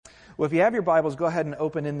Well, if you have your Bibles, go ahead and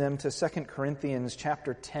open in them to 2 Corinthians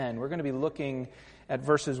chapter 10. We're going to be looking at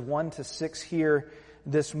verses 1 to 6 here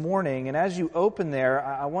this morning. And as you open there,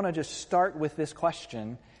 I want to just start with this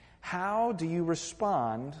question. How do you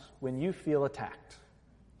respond when you feel attacked?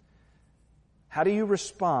 How do you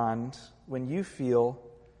respond when you feel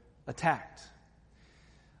attacked?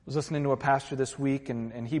 I was listening to a pastor this week,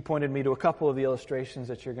 and he pointed me to a couple of the illustrations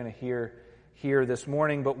that you're going to hear here this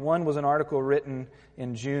morning. But one was an article written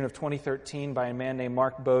in June of 2013 by a man named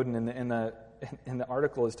Mark Bowden, and the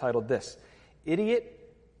article is titled this: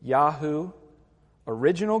 Idiot, Yahoo,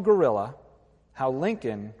 Original Gorilla, How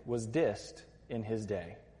Lincoln Was Dissed in His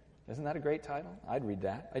Day. Isn't that a great title? I'd read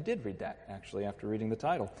that. I did read that, actually, after reading the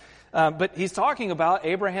title. But he's talking about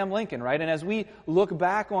Abraham Lincoln, right? And as we look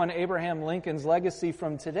back on Abraham Lincoln's legacy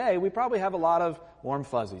from today, we probably have a lot of warm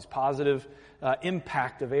fuzzies, positive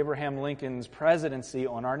impact of Abraham Lincoln's presidency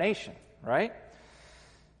on our nation, right?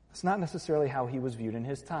 That's not necessarily how he was viewed in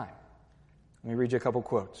his time. Let me read you a couple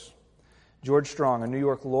quotes. George Strong, a New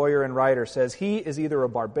York lawyer and writer, says, "He is either a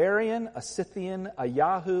barbarian, a Scythian, a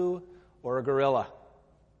Yahoo, or a gorilla."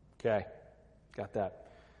 Okay, got that.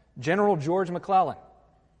 General George McClellan,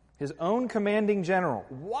 his own commanding general,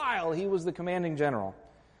 while he was the commanding general,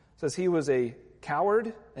 says he was a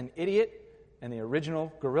coward, an idiot, and the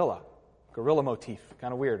original gorilla. Gorilla motif.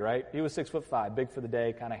 Kind of weird, right? He was 6'5", big for the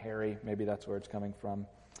day, kind of hairy. Maybe that's where it's coming from.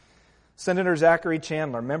 Senator Zachary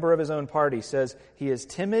Chandler, member of his own party, says he is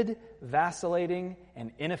timid, vacillating,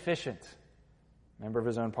 and inefficient. Member of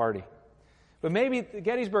his own party. But maybe the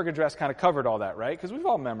Gettysburg Address kind of covered all that, right? Because we've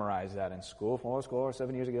all memorized that in school,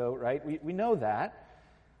 7 years ago, right? We know that.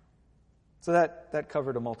 So that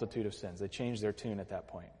covered a multitude of sins. They changed their tune at that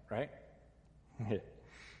point, right?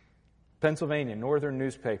 Pennsylvania Northern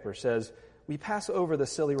newspaper says, "We pass over the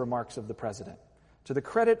silly remarks of the president. To the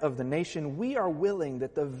credit of the nation, we are willing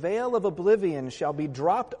that the veil of oblivion shall be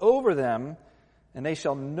dropped over them, and they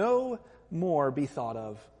shall no more be thought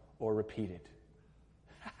of or repeated."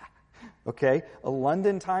 Okay, a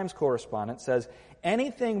London Times correspondent says,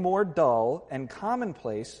 "Anything more dull and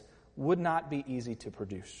commonplace would not be easy to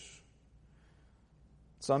produce."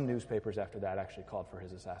 Some newspapers after that actually called for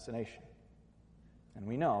his assassination. And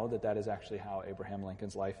we know that that is actually how Abraham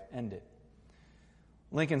Lincoln's life ended.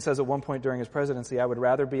 Lincoln says at one point during his presidency, "I would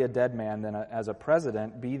rather be a dead man than as a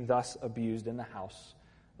president be thus abused in the house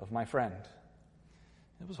of my friend."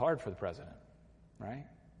 It was hard for the president, right?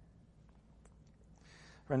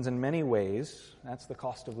 Friends, in many ways, that's the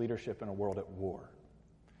cost of leadership in a world at war.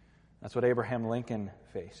 That's what Abraham Lincoln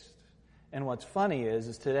faced. And what's funny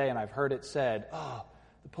is today, and I've heard it said, "Oh,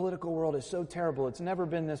 the political world is so terrible, it's never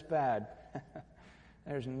been this bad."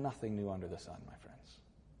 There's nothing new under the sun, my friends.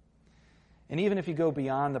 And even if you go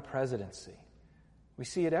beyond the presidency, we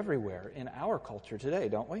see it everywhere in our culture today,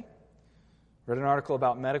 don't we? Read an article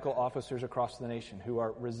about medical officers across the nation who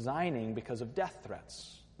are resigning because of death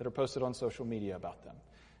threats that are posted on social media about them,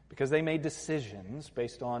 because they made decisions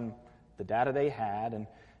based on the data they had and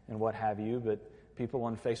what have you, but people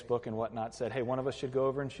on Facebook and whatnot said, "Hey, one of us should go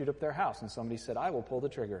over and shoot up their house," and somebody said, "I will pull the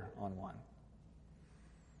trigger on one."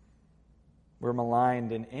 We're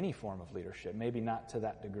maligned in any form of leadership, maybe not to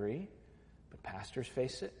that degree, but pastors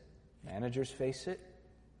face it, managers face it,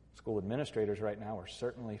 school administrators right now are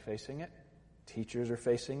certainly facing it, teachers are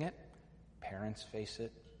facing it, parents face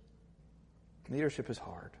it. Leadership is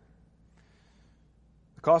hard.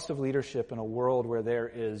 The cost of leadership in a world where there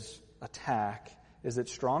is attack is that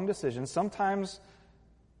strong decisions, sometimes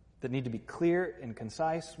that need to be clear and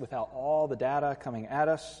concise without all the data coming at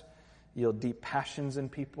us, yield deep passions in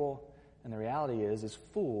people. And the reality is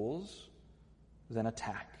fools then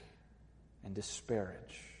attack and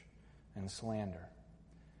disparage and slander.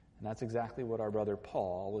 And that's exactly what our brother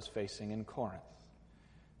Paul was facing in Corinth.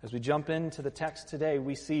 As we jump into the text today,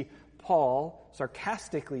 we see Paul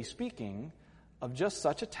sarcastically speaking of just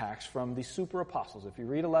such attacks from the super apostles. If you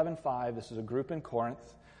read 11:5, this is a group in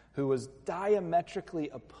Corinth who was diametrically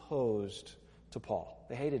opposed to Paul.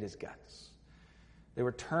 They hated his guts. They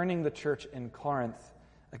were turning the church in Corinth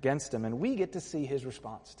against him, and we get to see his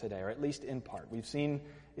response today, or at least in part. We've seen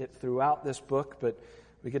it throughout this book, but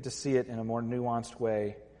we get to see it in a more nuanced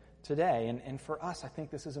way today. And for us, I think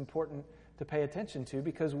this is important to pay attention to,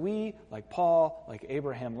 because we, like Paul, like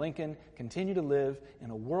Abraham Lincoln, continue to live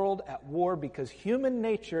in a world at war because human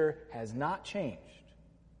nature has not changed.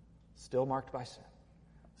 Still marked by sin.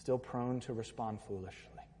 Still prone to respond foolishly.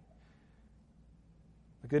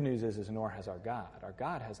 The good news is nor has our God. Our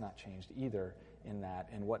God has not changed either in that.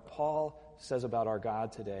 And what Paul says about our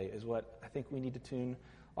God today is what I think we need to tune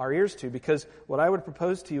our ears to, because what I would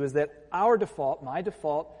propose to you is that our default, my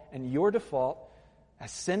default, and your default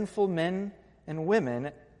as sinful men and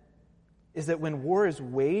women is that when war is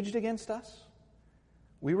waged against us,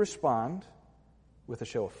 we respond with a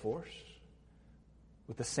show of force,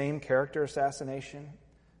 with the same character assassination,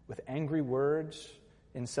 with angry words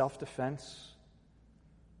in self-defense.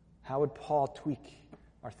 How would Paul tweak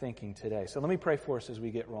our thinking today? So let me pray for us as we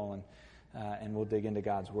get rolling, and we'll dig into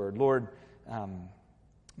God's Word. Lord,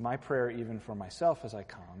 my prayer even for myself as I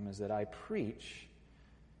come is that I preach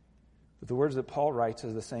that the words that Paul writes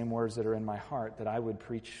as the same words that are in my heart, that I would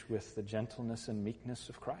preach with the gentleness and meekness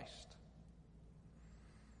of Christ.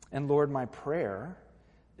 And Lord, my prayer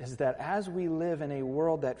is that as we live in a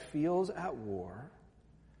world that feels at war,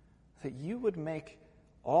 that you would make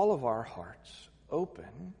all of our hearts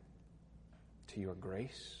open to your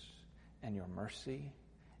grace and your mercy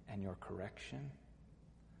and your correction.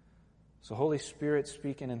 So Holy Spirit,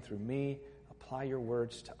 speak in and through me, apply your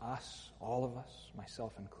words to us, all of us,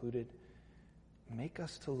 myself included. Make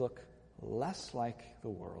us to look less like the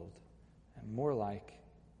world and more like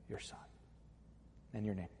your Son. In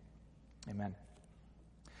your name, amen.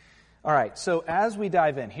 All right, so as we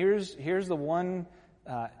dive in, here's the one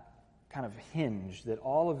kind of hinge that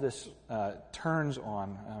all of this turns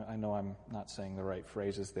on. I know I'm not saying the right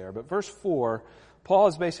phrases there, but verse 4, Paul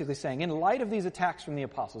is basically saying, in light of these attacks from the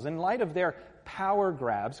apostles, in light of their power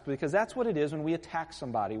grabs, because that's what it is when we attack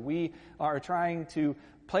somebody. We are trying to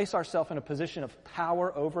place ourselves in a position of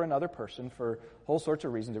power over another person for whole sorts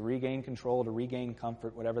of reasons, to regain control, to regain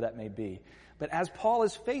comfort, whatever that may be. But as Paul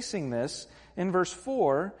is facing this, in verse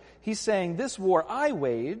 4, he's saying, this war I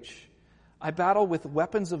wage, I battle with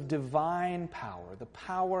weapons of divine power, the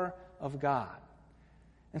power of God.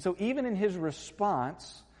 And so even in his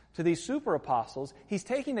response to these super apostles, he's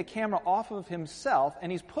taking the camera off of himself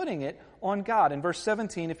and he's putting it on God. In verse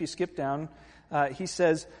 17, if you skip down, he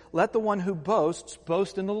says, let the one who boasts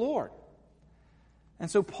boast in the Lord. And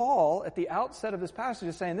so Paul, at the outset of this passage,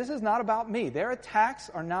 is saying, this is not about me. Their attacks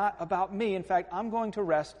are not about me. In fact, I'm going to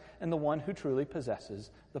rest in the one who truly possesses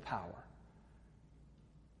the power.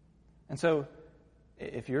 And so,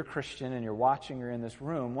 if you're a Christian and you're watching or in this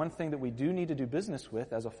room, one thing that we do need to do business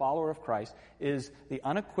with as a follower of Christ is the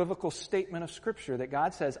unequivocal statement of Scripture that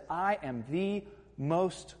God says, I am the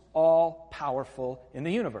most all-powerful in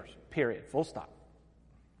the universe, period, full stop.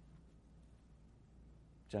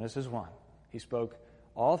 Genesis 1, he spoke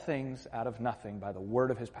all things out of nothing by the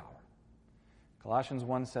word of his power. Colossians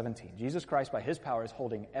 1:17, Jesus Christ by his power is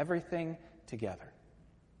holding everything together.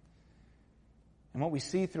 And what we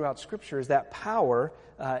see throughout Scripture is that power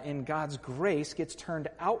in God's grace gets turned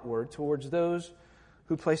outward towards those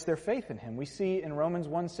who place their faith in him. We see in Romans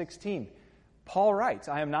 1:16, Paul writes,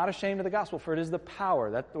 I am not ashamed of the gospel, for it is the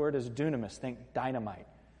power, that word is dunamis, think dynamite,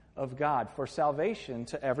 of God for salvation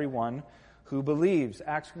to everyone who believes.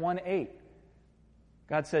 Acts 1:8,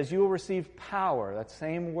 God says, you will receive power, that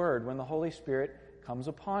same word, when the Holy Spirit comes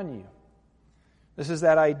upon you. This is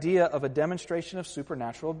that idea of a demonstration of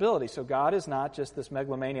supernatural ability. So God is not just this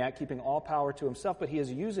megalomaniac keeping all power to himself, but he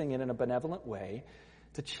is using it in a benevolent way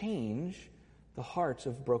to change the hearts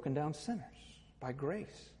of broken down sinners by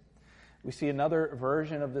grace. We see another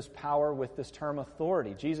version of this power with this term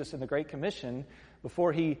authority. Jesus in the Great Commission,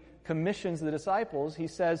 before he commissions the disciples, he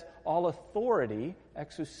says, all authority,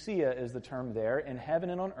 exousia is the term there, in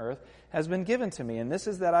heaven and on earth, has been given to me. And this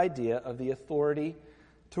is that idea of the authority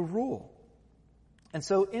to rule. And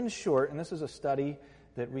so, in short, and this is a study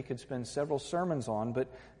that we could spend several sermons on,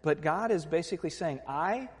 but God is basically saying,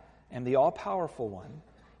 I am the all-powerful one,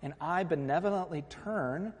 and I benevolently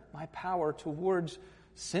turn my power towards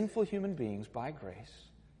sinful human beings by grace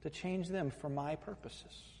to change them for my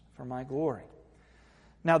purposes, for my glory.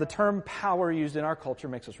 Now, the term power used in our culture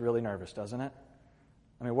makes us really nervous, doesn't it?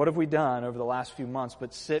 I mean, what have we done over the last few months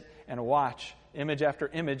but sit and watch image after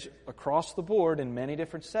image across the board in many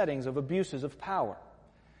different settings of abuses of power?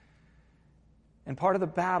 And part of the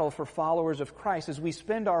battle for followers of Christ is we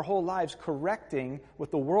spend our whole lives correcting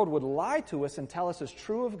what the world would lie to us and tell us is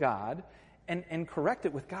true of God, and correct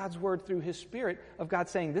it with God's word through his Spirit of God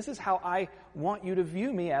saying, this is how I want you to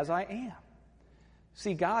view me as I am.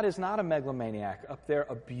 See, God is not a megalomaniac up there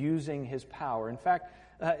abusing his power. In fact,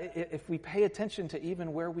 if we pay attention to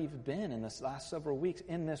even where we've been in this last several weeks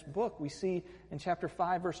in this book, we see in chapter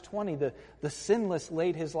 5, verse 20, the sinless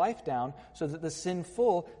laid his life down so that the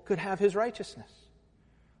sinful could have his righteousness.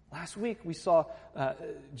 Last week we saw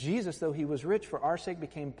Jesus, though he was rich, for our sake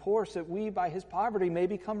became poor, so that we by his poverty may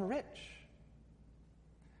become rich.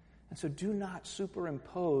 And so do not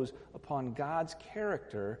superimpose upon God's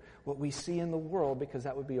character what we see in the world, because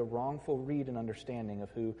that would be a wrongful read and understanding of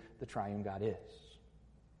who the triune God is.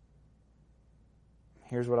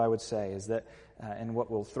 here's what I would say is that, and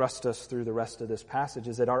what will thrust us through the rest of this passage,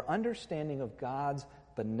 is that our understanding of God's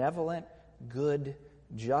benevolent, good,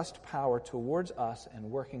 just power towards us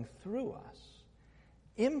and working through us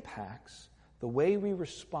impacts the way we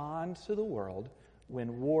respond to the world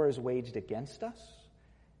when war is waged against us,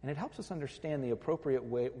 and it helps us understand the appropriate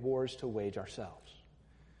wars to wage ourselves.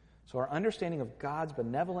 So our understanding of God's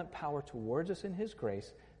benevolent power towards us in His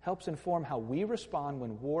grace helps inform how we respond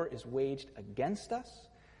when war is waged against us,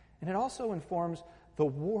 and it also informs the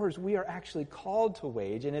wars we are actually called to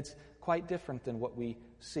wage, and it's quite different than what we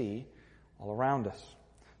see all around us.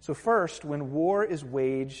 So first, when war is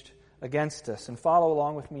waged against us, and follow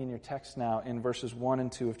along with me in your text now in verses 1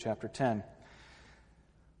 and 2 of chapter 10.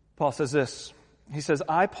 Paul says this. He says,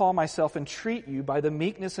 I, Paul, myself entreat you by the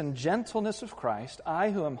meekness and gentleness of Christ, I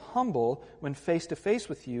who am humble when face to face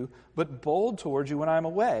with you, but bold towards you when I am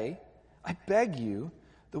away, I beg you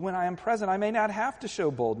that when I am present I may not have to show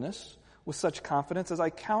boldness with such confidence as I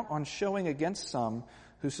count on showing against some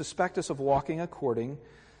who suspect us of walking according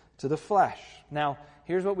to the flesh. Now,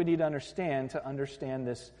 here's what we need to understand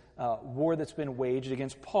this war that's been waged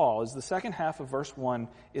against Paul. Is the second half of verse 1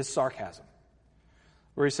 is sarcasm,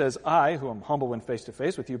 where he says, I, who am humble when face to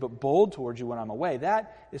face with you, but bold towards you when I'm away.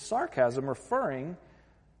 That is sarcasm referring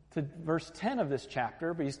to verse 10 of this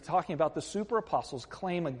chapter, but he's talking about the super apostles'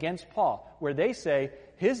 claim against Paul, where they say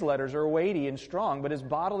his letters are weighty and strong, but his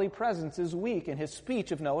bodily presence is weak and his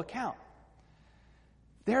speech of no account.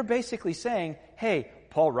 They're basically saying, hey,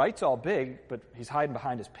 Paul writes all big, but he's hiding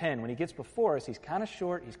behind his pen. When he gets before us, he's kind of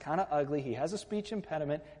short, he's kind of ugly, he has a speech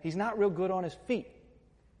impediment, he's not real good on his feet,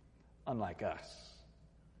 unlike us.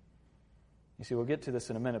 You see, we'll get to this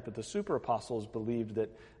in a minute, but the super apostles believed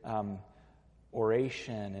that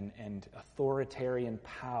oration and authoritarian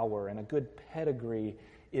power and a good pedigree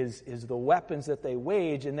is the weapons that they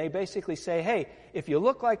wage, and they basically say, hey, if you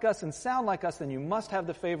look like us and sound like us, then you must have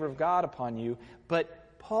the favor of God upon you.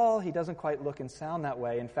 But Paul, he doesn't quite look and sound that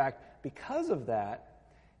way. In fact, because of that,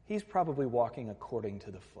 he's probably walking according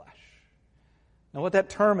to the flesh. Now, what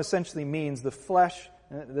that term essentially means, the flesh,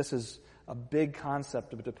 this is a big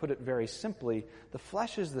concept, but to put it very simply, the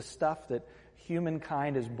flesh is the stuff that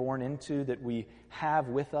humankind is born into, that we have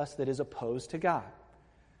with us, that is opposed to God.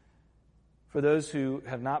 For those who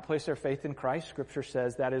have not placed their faith in Christ, Scripture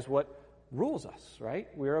says that is what rules us, right?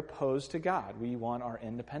 We're opposed to God. We want our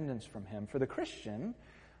independence from Him. For the Christian,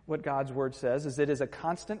 what God's Word says is it is a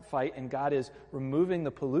constant fight, and God is removing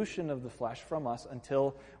the pollution of the flesh from us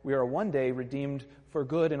until we are one day redeemed for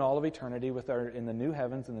good in all of eternity in the new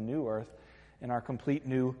heavens and the new earth, in our complete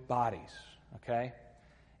new bodies, okay?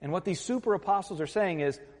 And what these super apostles are saying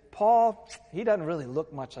is, Paul, he doesn't really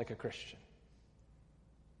look much like a Christian.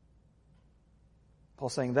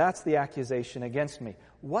 Paul's saying, that's the accusation against me.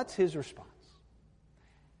 What's his response?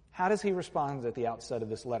 How does he respond at the outset of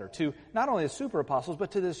this letter to not only the super apostles,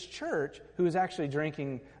 but to this church who is actually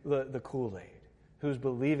drinking the Kool-Aid, who's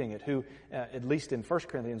believing it, who, at least in 1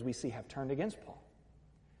 Corinthians, we see have turned against Paul?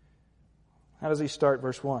 How does he start?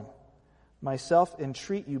 Verse 1. Myself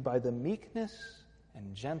entreat you by the meekness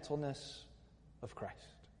and gentleness of Christ.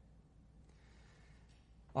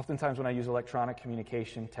 Oftentimes when I use electronic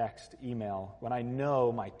communication, text, email, when I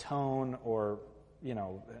know my tone or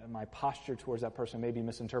my posture towards that person may be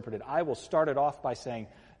misinterpreted, I will start it off by saying,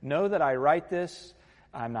 know that I write this,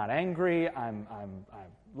 I'm not angry, I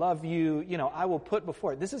love you, I will put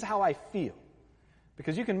before it, this is how I feel.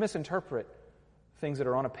 Because you can misinterpret things that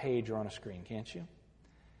are on a page or on a screen, can't you?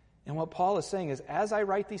 And what Paul is saying is, as I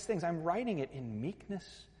write these things, I'm writing it in meekness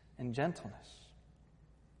and gentleness.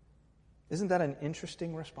 Isn't that an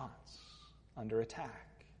interesting response under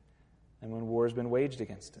attack and when war has been waged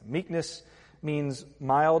against him? Meekness means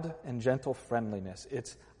mild and gentle friendliness.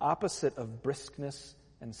 It's opposite of briskness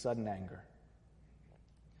and sudden anger.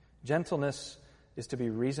 Gentleness is to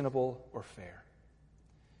be reasonable or fair.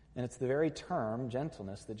 And it's the very term,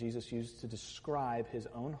 gentleness, that Jesus used to describe his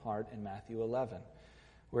own heart in Matthew 11,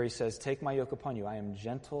 where he says, take my yoke upon you, I am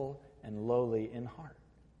gentle and lowly in heart.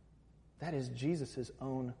 That is Jesus'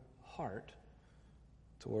 own heart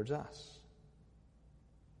towards us.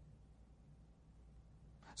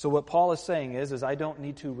 So what Paul is saying is I don't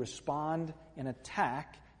need to respond in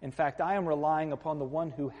attack. In fact, I am relying upon the one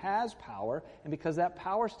who has power, and because that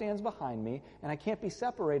power stands behind me, and I can't be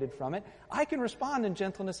separated from it, I can respond in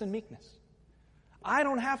gentleness and meekness. I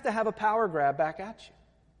don't have to have a power grab back at you.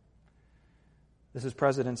 This is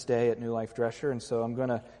President's Day at New Life Drescher, and so I'm going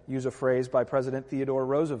to use a phrase by President Theodore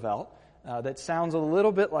Roosevelt that sounds a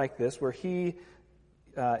little bit like this, where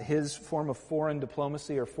his form of foreign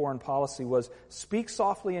diplomacy or foreign policy was speak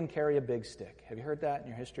softly and carry a big stick. Have you heard that in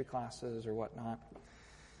your history classes or whatnot?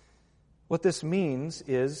 What this means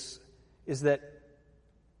is that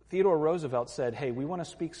Theodore Roosevelt said, hey, we want to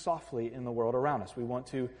speak softly in the world around us. We want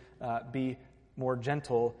to be more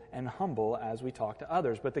gentle and humble as we talk to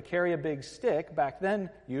others. But to carry a big stick back then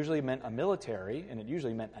usually meant a military, and it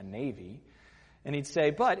usually meant a navy. And he'd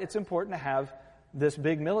say, but it's important to have this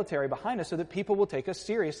big military behind us so that people will take us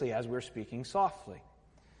seriously as we're speaking softly.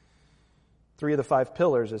 3 of the 5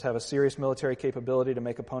 pillars is have a serious military capability to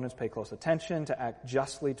make opponents pay close attention, to act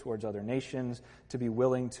justly towards other nations, to be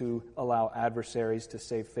willing to allow adversaries to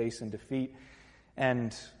save face in defeat.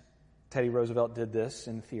 And Teddy Roosevelt did this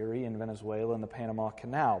in theory in Venezuela and the Panama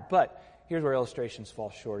Canal. But here's where illustrations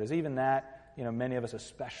fall short, is even that, many of us,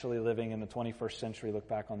 especially living in the 21st century, look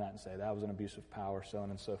back on that and say that was an abuse of power, so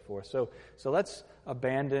on and so forth. So let's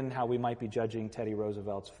abandon how we might be judging Teddy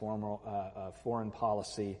Roosevelt's foreign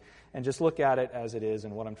policy and just look at it as it is.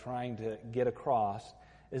 And what I'm trying to get across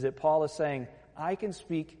is that Paul is saying, I can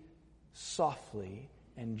speak softly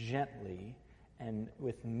and gently and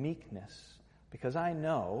with meekness because I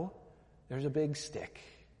know there's a big stick,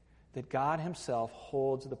 that God himself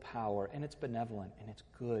holds the power, and it's benevolent, and it's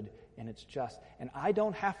good, and it's just. And I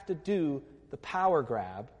don't have to do the power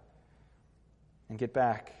grab and get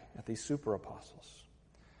back at these super apostles.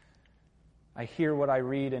 I hear what I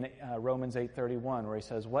read in Romans 8:31, where he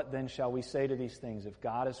says, what then shall we say to these things? If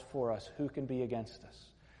God is for us, who can be against us?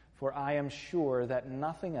 For I am sure that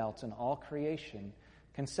nothing else in all creation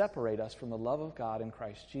can separate us from the love of God in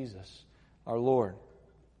Christ Jesus, our Lord.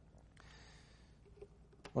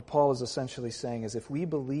 What Paul is essentially saying is if we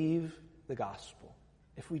believe the gospel,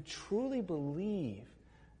 if we truly believe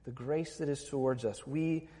the grace that is towards us,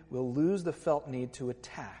 we will lose the felt need to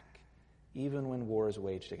attack even when war is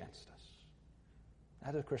waged against us.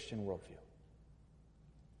 That is a Christian worldview.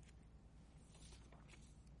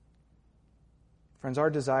 Friends, our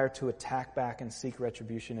desire to attack back and seek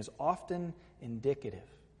retribution is often indicative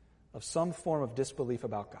of some form of disbelief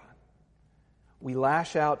about God. We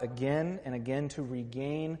lash out again and again to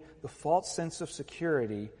regain the false sense of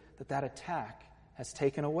security that attack has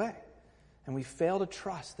taken away. And we fail to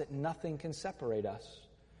trust that nothing can separate us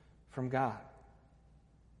from God.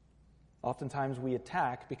 Oftentimes we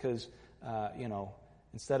attack because,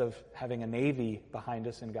 instead of having a navy behind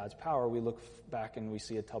us in God's power, we look back and we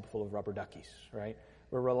see a tub full of rubber duckies, right?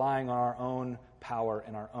 We're relying on our own power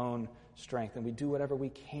and our own strength, and we do whatever we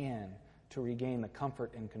can to regain the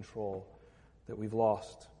comfort and control that we've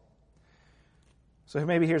lost. So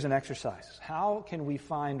maybe here's an exercise. How can we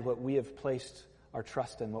find what we have placed our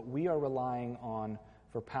trust in, what we are relying on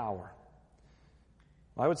for power?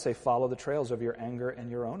 Well, I would say follow the trails of your anger and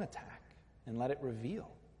your own attack and let it reveal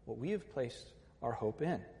what we have placed our hope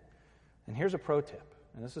in. And here's a pro tip,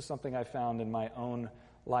 and this is something I found in my own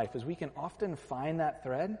life, is we can often find that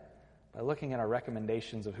thread by looking at our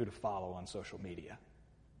recommendations of who to follow on social media.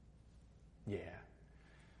 Yeah.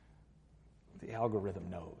 The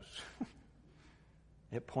algorithm knows.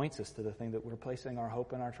 It points us to the thing that we're placing our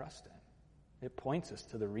hope and our trust in. It points us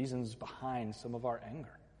to the reasons behind some of our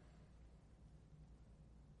anger.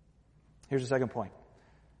 Here's the second point.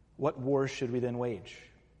 What wars should we then wage?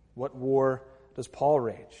 What war does Paul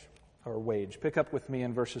wage? Pick up with me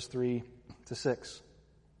in verses 3 to 6.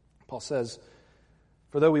 Paul says,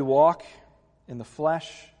 for though we walk in the flesh,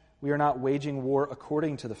 we are not waging war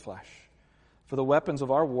according to the flesh. For the weapons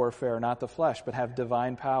of our warfare are not the flesh, but have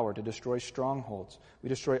divine power to destroy strongholds. We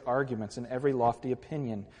destroy arguments and every lofty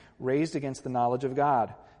opinion raised against the knowledge of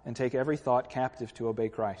God, and take every thought captive to obey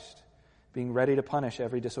Christ, being ready to punish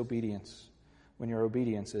every disobedience when your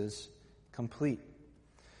obedience is complete.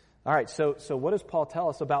 All right, so what does Paul tell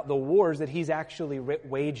us about the wars that he's actually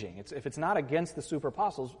waging? If it's not against the super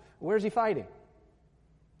apostles, where's he fighting?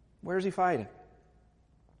 Where is he fighting?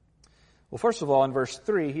 Well, first of all, in verse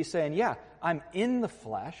 3, he's saying, yeah, I'm in the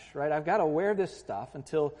flesh, right? I've got to wear this stuff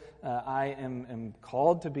until I am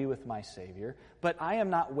called to be with my Savior, but I am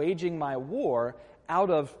not waging my war out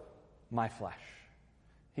of my flesh.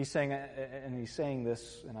 He's saying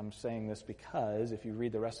this, and I'm saying this because if you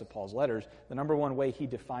read the rest of Paul's letters, the number one way he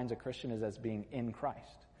defines a Christian is as being in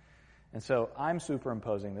Christ. And so I'm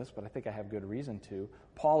superimposing this, but I think I have good reason to.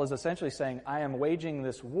 Paul is essentially saying, I am waging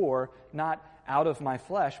this war not out of my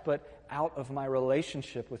flesh, but out of my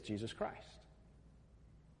relationship with Jesus Christ.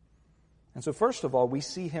 And so first of all, we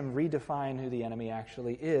see him redefine who the enemy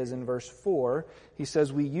actually is. In verse 4, he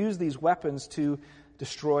says we use these weapons to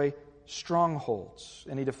destroy strongholds.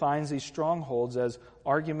 And he defines these strongholds as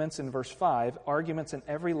arguments in verse 5, arguments in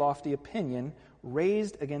every lofty opinion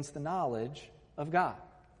raised against the knowledge of God.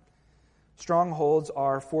 Strongholds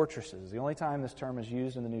are fortresses. The only time this term is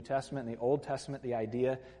used in the New Testament, in the Old Testament, the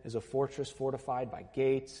idea is a fortress fortified by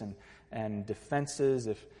gates and defenses.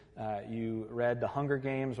 If you read the Hunger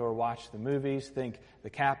Games or watched the movies, think the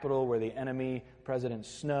Capitol, where the enemy, President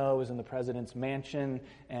Snow, is in the president's mansion,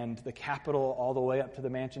 and the Capitol all the way up to the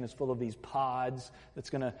mansion is full of these pods that's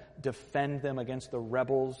going to defend them against the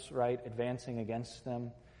rebels, right, advancing against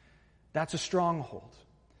them. That's a stronghold.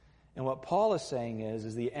 And what Paul is saying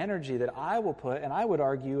is the energy that I will put, and I would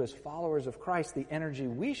argue as followers of Christ, the energy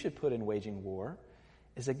we should put in waging war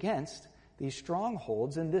is against these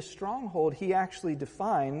strongholds. And this stronghold he actually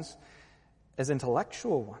defines as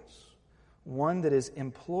intellectual ones, one that is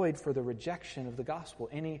employed for the rejection of the gospel,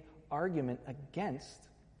 any argument against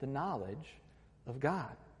the knowledge of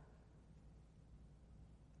God.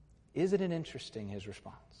 Isn't it interesting, his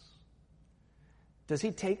response? Does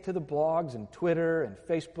he take to the blogs and Twitter and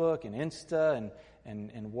Facebook and Insta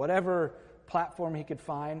and whatever platform he could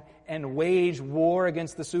find and wage war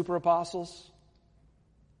against the super apostles?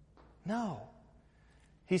 No.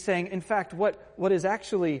 He's saying, in fact, what is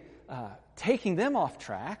actually taking them off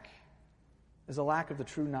track is a lack of the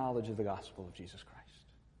true knowledge of the gospel of Jesus Christ.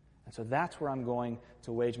 And so that's where I'm going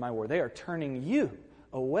to wage my war. They are turning you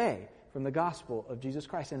away from the gospel of Jesus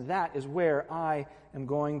Christ, and that is where I am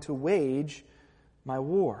going to wage my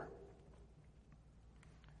war.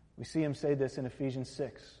 We see him say this in Ephesians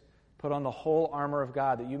 6. Put on the whole armor of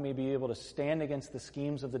God that you may be able to stand against the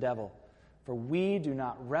schemes of the devil. For we do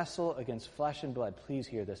not wrestle against flesh and blood. Please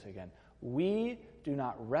hear this again. We do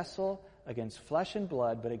not wrestle against flesh and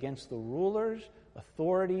blood, but against the rulers,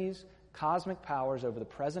 authorities, cosmic powers over the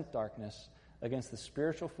present darkness, against the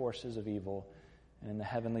spiritual forces of evil and in the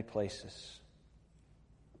heavenly places.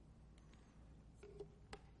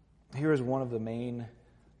 Here is one of the main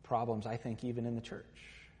problems, I think, even in the church,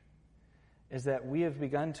 is that we have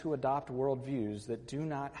begun to adopt worldviews that do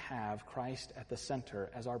not have Christ at the center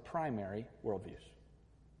as our primary worldviews.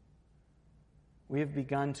 We have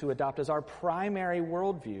begun to adopt as our primary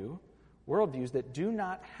worldviews that do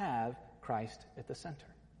not have Christ at the center.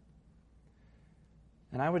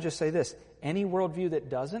 And I would just say this, any worldview that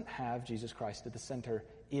doesn't have Jesus Christ at the center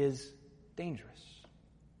is dangerous.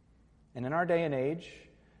 And in our day and age,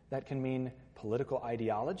 that can mean political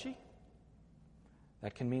ideology.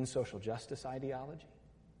 That can mean social justice ideology.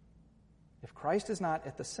 If Christ is not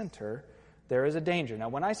at the center, there is a danger. Now,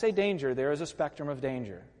 when I say danger, there is a spectrum of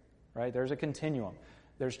danger, right? There's a continuum.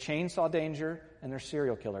 There's chainsaw danger and there's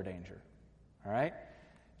serial killer danger, all right?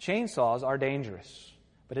 Chainsaws are dangerous,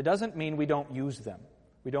 but it doesn't mean we don't use them.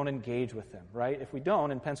 We don't engage with them, right? If we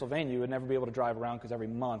don't, in Pennsylvania, you would never be able to drive around because every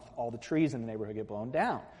month all the trees in the neighborhood get blown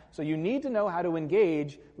down. So you need to know how to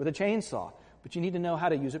engage with a chainsaw, but you need to know how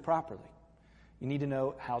to use it properly. You need to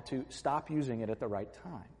know how to stop using it at the right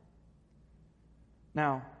time.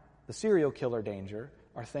 Now, the serial killer danger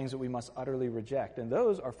are things that we must utterly reject, and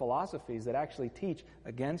those are philosophies that actually teach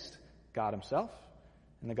against God himself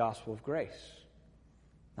and the gospel of grace.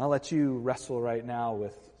 I'll let you wrestle right now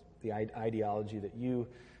with the ideology that you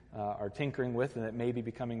are tinkering with and that may be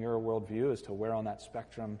becoming your worldview as to where on that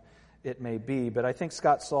spectrum it may be. But I think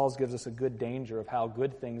Scott Sauls gives us a good danger of how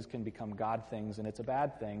good things can become God things, and it's a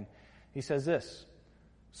bad thing. He says this,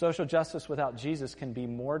 social justice without Jesus can be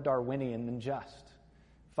more Darwinian than just,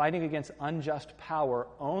 fighting against unjust power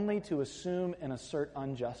only to assume and assert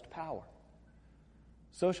unjust power.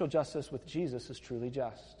 Social justice with Jesus is truly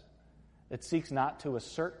just. It seeks not to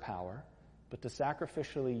assert power, but to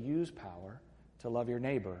sacrificially use power to love your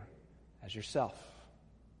neighbor as yourself.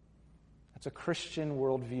 That's a Christian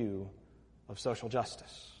worldview of social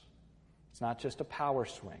justice. It's not just a power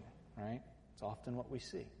swing, right? It's often what we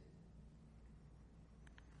see.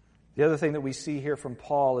 The other thing that we see here from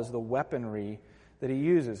Paul is the weaponry that he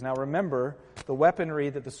uses. Now remember, the weaponry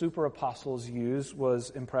that the super apostles used was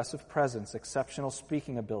impressive presence, exceptional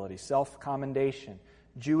speaking ability, self-commendation,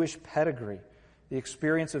 Jewish pedigree, the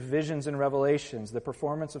experience of visions and revelations, the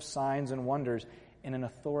performance of signs and wonders in an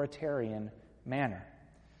authoritarian manner.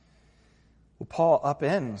 Well, Paul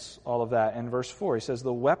upends all of that in verse 4. He says,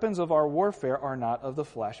 the weapons of our warfare are not of the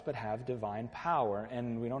flesh, but have divine power.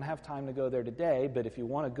 And we don't have time to go there today, but if you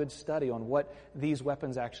want a good study on what these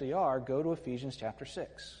weapons actually are, go to Ephesians chapter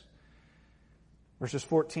 6. Verses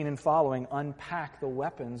 14 and following unpack the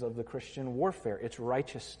weapons of the Christian warfare. It's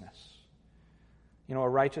righteousness. You know, a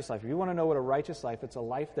righteous life. If you want to know what a righteous life, it's a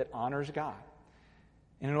life that honors God.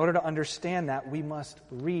 And in order to understand that, we must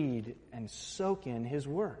read and soak in His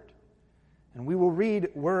Word. And we will read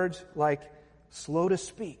words like slow to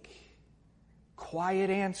speak, quiet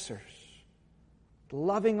answers,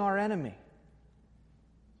 loving our enemy.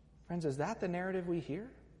 Friends, is that the narrative we hear?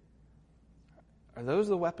 Are those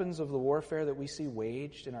the weapons of the warfare that we see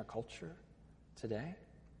waged in our culture today?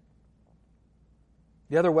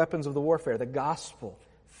 The other weapons of the warfare, the gospel,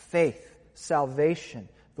 faith, salvation,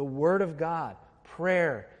 the Word of God,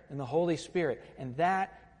 prayer, and the Holy Spirit. And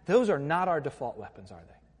those are not our default weapons, are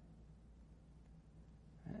they?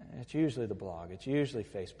 It's usually the blog. It's usually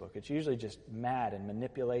Facebook. It's usually just mad and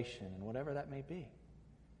manipulation and whatever that may be.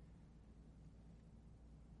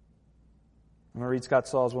 I'm going to read Scott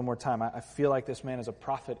Sauls one more time. I feel like this man is a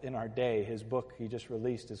prophet in our day. His book he just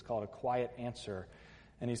released is called A Quiet Answer.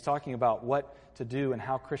 And he's talking about what to do and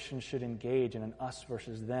how Christians should engage in an us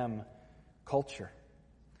versus them culture.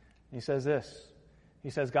 And he says this. He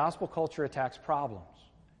says, gospel culture attacks problems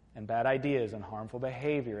and bad ideas and harmful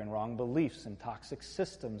behavior and wrong beliefs and toxic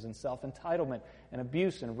systems and self-entitlement and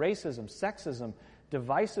abuse and racism, sexism,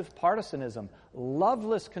 divisive partisanism,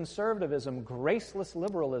 loveless conservatism, graceless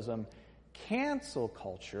liberalism. Cancel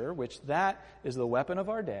culture, which that is the weapon of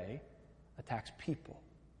our day, attacks people,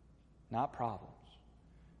 not problems.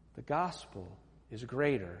 The gospel is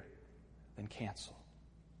greater than cancel.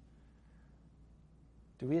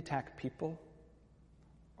 Do we attack people,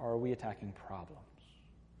 or are we attacking problems?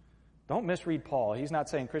 Don't misread Paul. He's not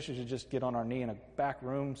saying Christians should just get on our knee in a back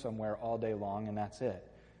room somewhere all day long and that's it.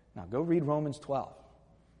 Now go read Romans 12.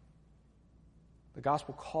 The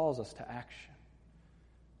gospel calls us to action.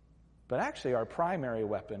 But actually, our primary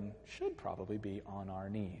weapon should probably be on our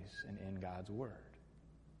knees and in God's Word.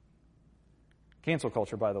 Cancel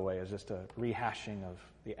culture, by the way, is just a rehashing of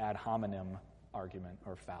the ad hominem argument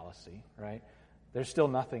or fallacy, right? There's still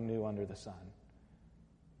nothing new under the sun.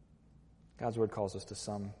 God's Word calls us to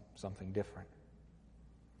something different.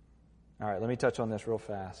 All right, let me touch on this real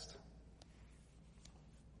fast.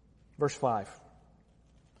 Verse 5.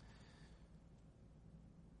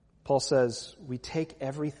 Paul says, we take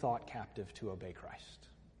every thought captive to obey Christ.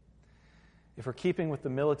 If we're keeping with the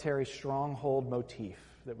military stronghold motif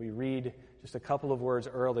that we read just a couple of words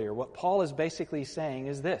earlier, what Paul is basically saying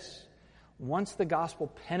is this. Once the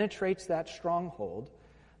gospel penetrates that stronghold,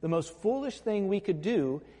 the most foolish thing we could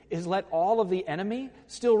do is let all of the enemy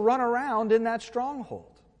still run around in that stronghold.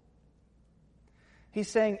 He's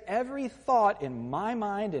saying every thought in my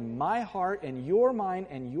mind, in my heart, in your mind,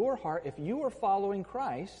 and your heart, if you are following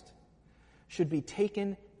Christ, should be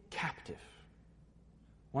taken captive.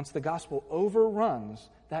 Once the gospel overruns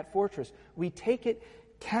that fortress, we take it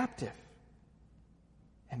captive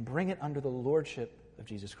and bring it under the lordship of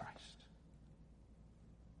Jesus Christ.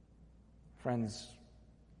 Friends,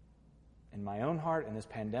 in my own heart, in this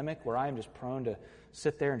pandemic, where I am just prone to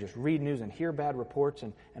sit there and just read news and hear bad reports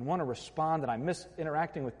and want to respond, and I miss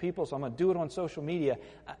interacting with people, so I'm going to do it on social media,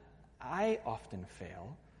 I often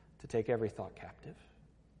fail to take every thought captive.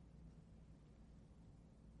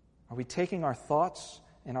 Are we taking our thoughts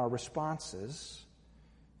and our responses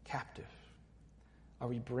captive? Are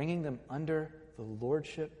we bringing them under the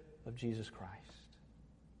lordship of Jesus Christ?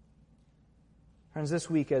 Friends, this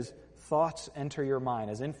week as thoughts enter your mind,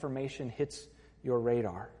 as information hits your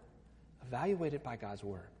radar, evaluate it by God's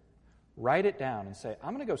Word. Write it down and say,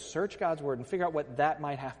 I'm going to go search God's Word and figure out what that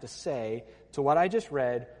might have to say to what I just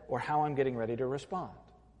read or how I'm getting ready to respond.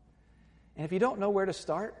 And if you don't know where to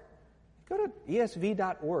start, go to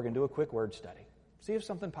esv.org and do a quick word study. See if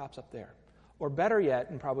something pops up there. Or better yet,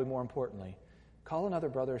 and probably more importantly, call another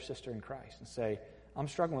brother or sister in Christ and say, I'm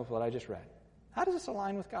struggling with what I just read. How does this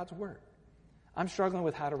align with God's Word? I'm struggling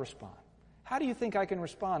with how to respond. How do you think I can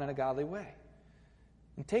respond in a godly way?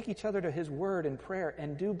 And take each other to His Word in prayer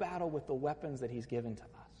and do battle with the weapons that He's given to us.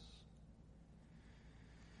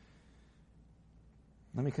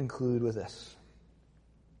 Let me conclude with this.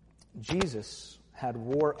 Jesus had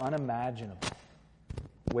war unimaginable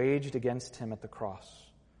waged against Him at the cross,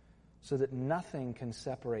 so that nothing can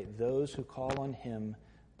separate those who call on Him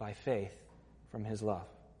by faith from His love.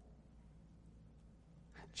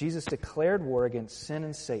 Jesus declared war against sin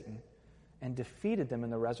and Satan and defeated them in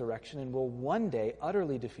the resurrection and will one day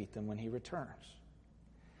utterly defeat them when He returns.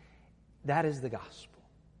 That is the gospel.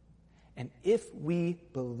 And if we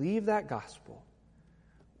believe that gospel,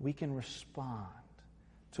 we can respond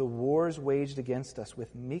to wars waged against us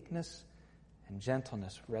with meekness and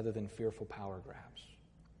gentleness rather than fearful power grabs.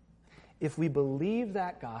 If we believe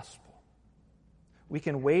that gospel, we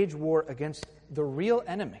can wage war against the real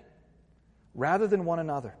enemy rather than one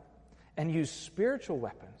another and use spiritual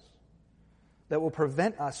weapons that will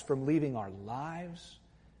prevent us from leaving our lives,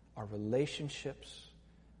 our relationships,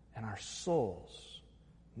 and our souls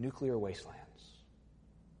nuclear wastelands.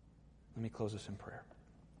 Let me close this in prayer.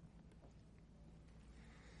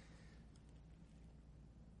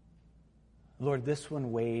 Lord, this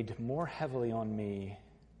one weighed more heavily on me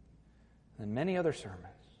and many other sermons,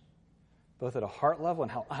 both at a heart level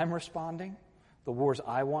and how I'm responding, the wars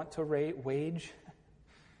I want to wage,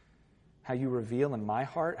 how you reveal in my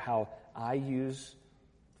heart how I use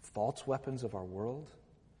false weapons of our world.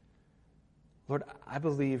 Lord, I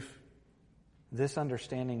believe this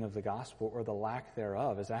understanding of the gospel, or the lack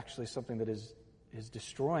thereof, is actually something that is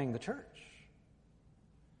destroying the church,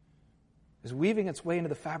 is weaving its way into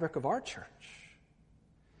the fabric of our church.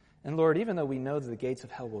 And Lord, even though we know that the gates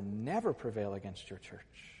of hell will never prevail against your church,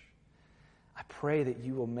 I pray that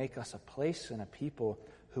you will make us a place and a people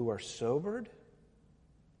who are sobered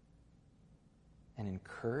and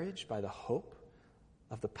encouraged by the hope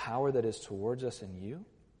of the power that is towards us in you.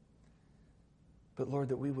 But Lord,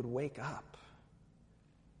 that we would wake up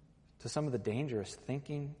to some of the dangerous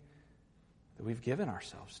thinking that we've given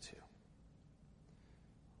ourselves to.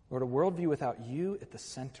 Lord, a worldview without you at the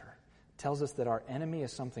center tells us that our enemy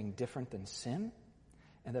is something different than sin,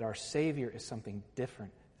 and that our Savior is something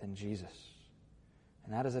different than Jesus.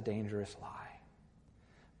 And that is a dangerous lie.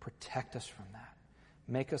 Protect us from that.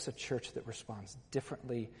 Make us a church that responds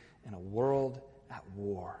differently in a world at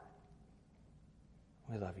war.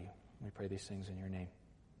 We love you. We pray these things in your name.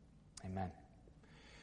 Amen.